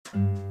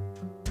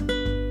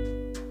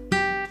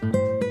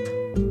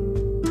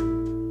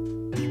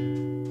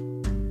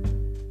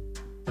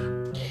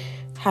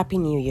Happy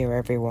New Year,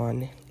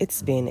 everyone.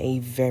 It's been a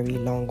very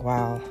long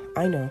while.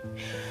 I know.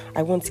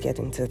 I won't get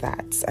into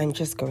that. I'm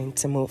just going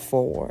to move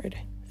forward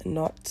and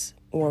not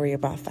worry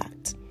about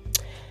that.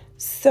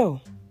 So,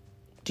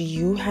 do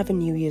you have a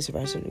New Year's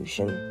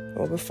resolution?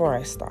 Well, before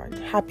I start,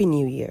 Happy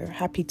New Year.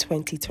 Happy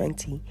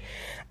 2020.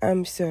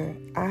 So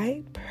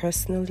I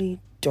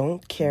personally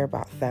don't care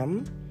about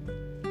them.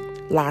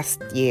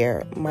 Last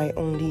year, my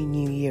only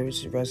New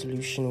Year's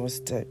resolution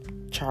was to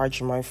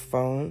charge my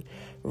phone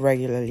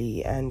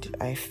regularly, and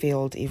I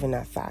failed even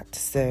at that.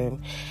 So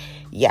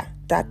yeah,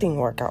 that didn't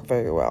work out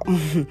very well.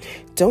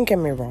 Don't get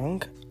me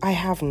wrong, I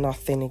have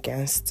nothing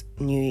against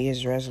New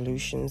Year's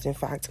resolutions. In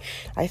fact,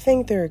 I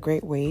think they're a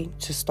great way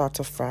to start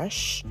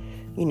afresh.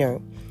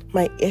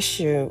 My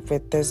issue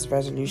with these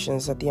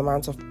resolutions are the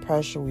amount of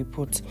pressure we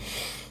put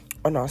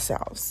on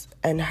ourselves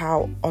and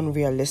how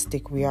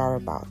unrealistic we are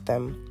about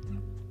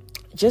them.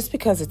 Just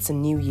because it's a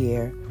new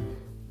year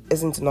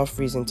isn't enough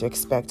reason to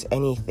expect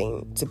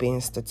anything to be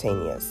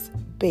instantaneous.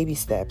 Baby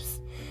steps.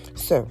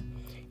 So,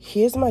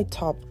 here's my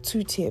top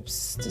 2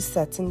 tips to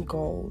setting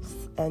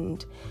goals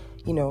and,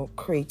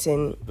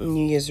 creating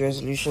New Year's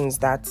resolutions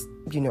that,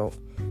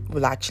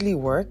 will actually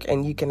work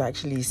and you can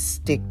actually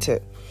stick to.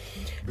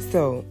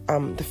 So,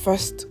 the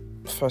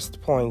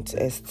first point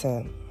is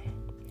to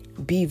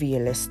be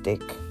realistic.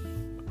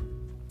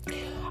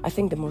 I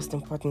think the most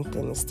important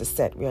thing is to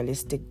set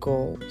realistic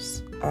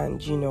goals and,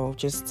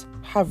 just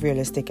have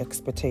realistic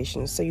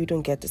expectations so you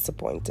don't get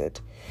disappointed.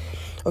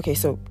 Okay,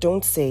 so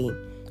don't say,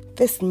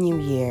 this new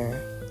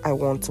year, I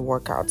want to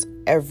work out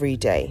every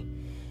day.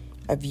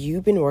 Have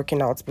you been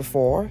working out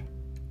before?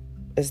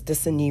 Is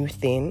this a new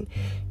thing?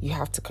 You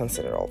have to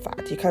consider all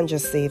that. You can't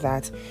just say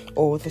that,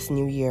 this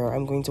new year,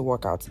 I'm going to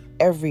work out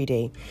every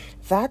day.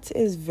 That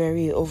is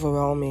very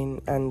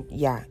overwhelming. And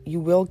yeah, you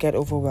will get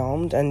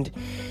overwhelmed and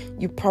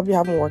you probably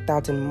haven't worked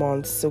out in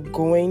months. So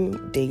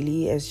going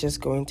daily is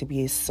just going to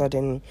be a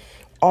sudden,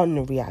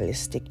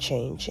 unrealistic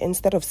change.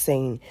 Instead of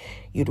saying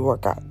you'd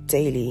work out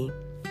daily,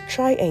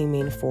 try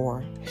aiming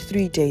for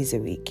 3 days a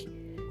week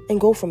and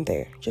go from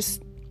there.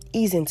 Just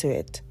ease into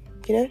it,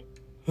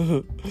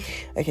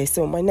 Okay,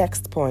 so my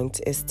next point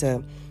is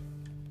to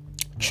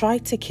try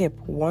to keep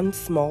one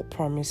small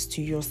promise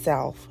to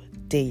yourself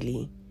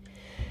daily.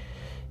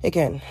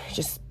 Again,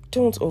 just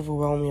don't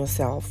overwhelm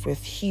yourself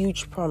with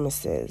huge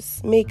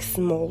promises. Make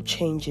small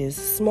changes,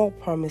 small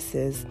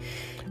promises.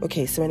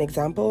 Okay, so an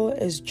example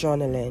is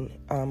journaling.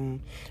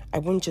 I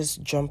won't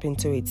just jump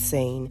into it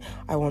saying,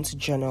 I want to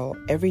journal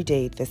every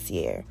day this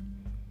year.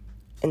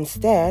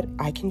 Instead,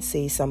 I can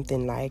say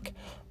something like,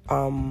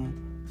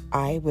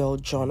 I will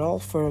journal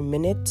for a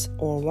minute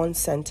or 1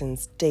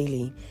 sentence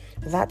daily.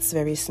 That's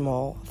very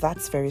small,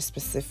 that's very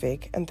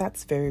specific, and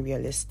that's very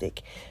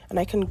realistic. And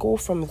I can go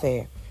from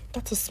there.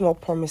 That's a small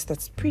promise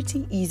that's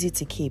pretty easy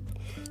to keep.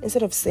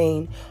 Instead of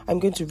saying, I'm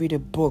going to read a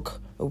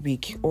book a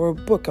week or a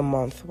book a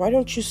month, why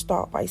don't you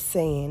start by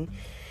saying,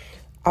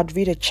 I'd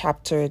read a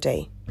chapter a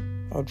day.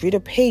 I'd read a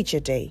page a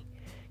day.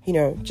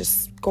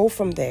 Just go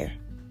from there.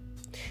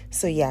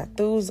 So yeah,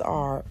 those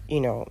are,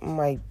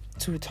 my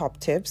 2 top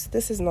tips.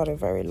 This is not a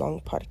very long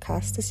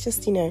podcast. It's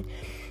just,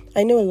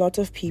 I know a lot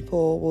of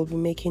people will be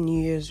making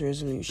New Year's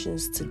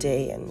resolutions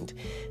today and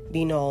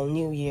being all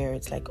New Year.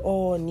 It's like,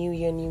 New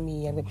Year, new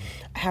me.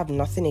 I have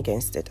nothing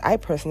against it. I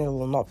personally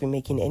will not be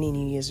making any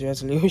New Year's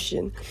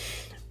resolution.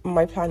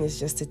 My plan is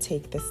just to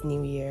take this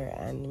new year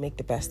and make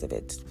the best of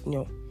it.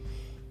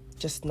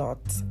 Just not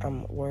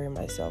worry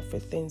myself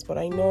with things. But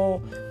I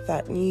know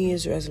that New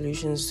Year's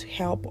resolutions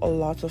help a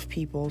lot of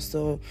people.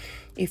 So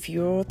if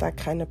you're that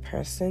kind of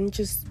person,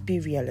 just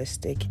be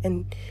realistic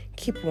and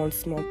keep one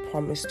small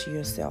promise to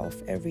yourself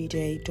every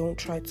day. Don't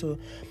try to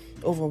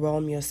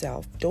overwhelm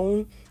yourself.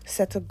 Don't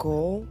set a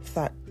goal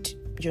that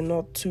you're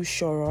not too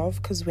sure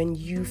of, because when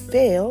you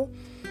fail,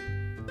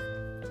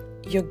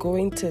 you're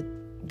going to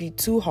be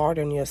too hard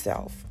on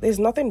yourself. There's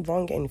nothing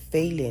wrong in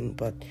failing,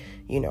 but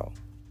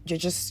you're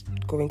just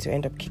going to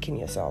end up kicking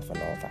yourself and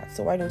all that.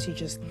 So why don't you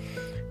just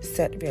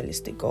set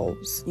realistic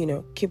goals?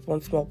 Keep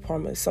one small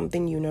promise,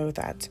 something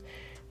that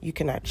you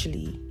can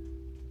actually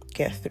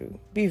get through.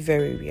 Be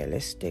very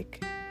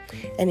realistic.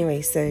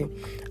 Anyway, so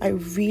I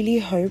really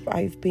hope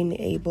I've been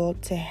able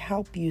to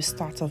help you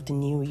start off the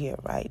new year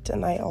right.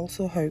 And I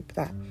also hope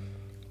that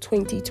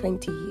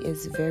 2020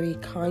 is very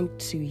kind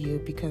to you,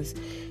 because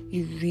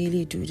you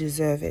really do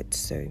deserve it.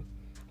 So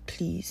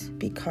please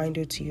be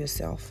kinder to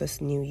yourself this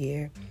new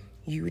year.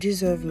 You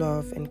deserve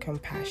love and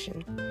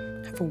compassion.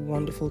 Have a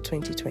wonderful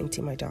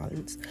 2020, my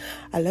darlings.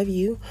 I love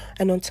you,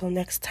 and until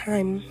next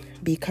time,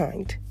 be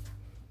kind.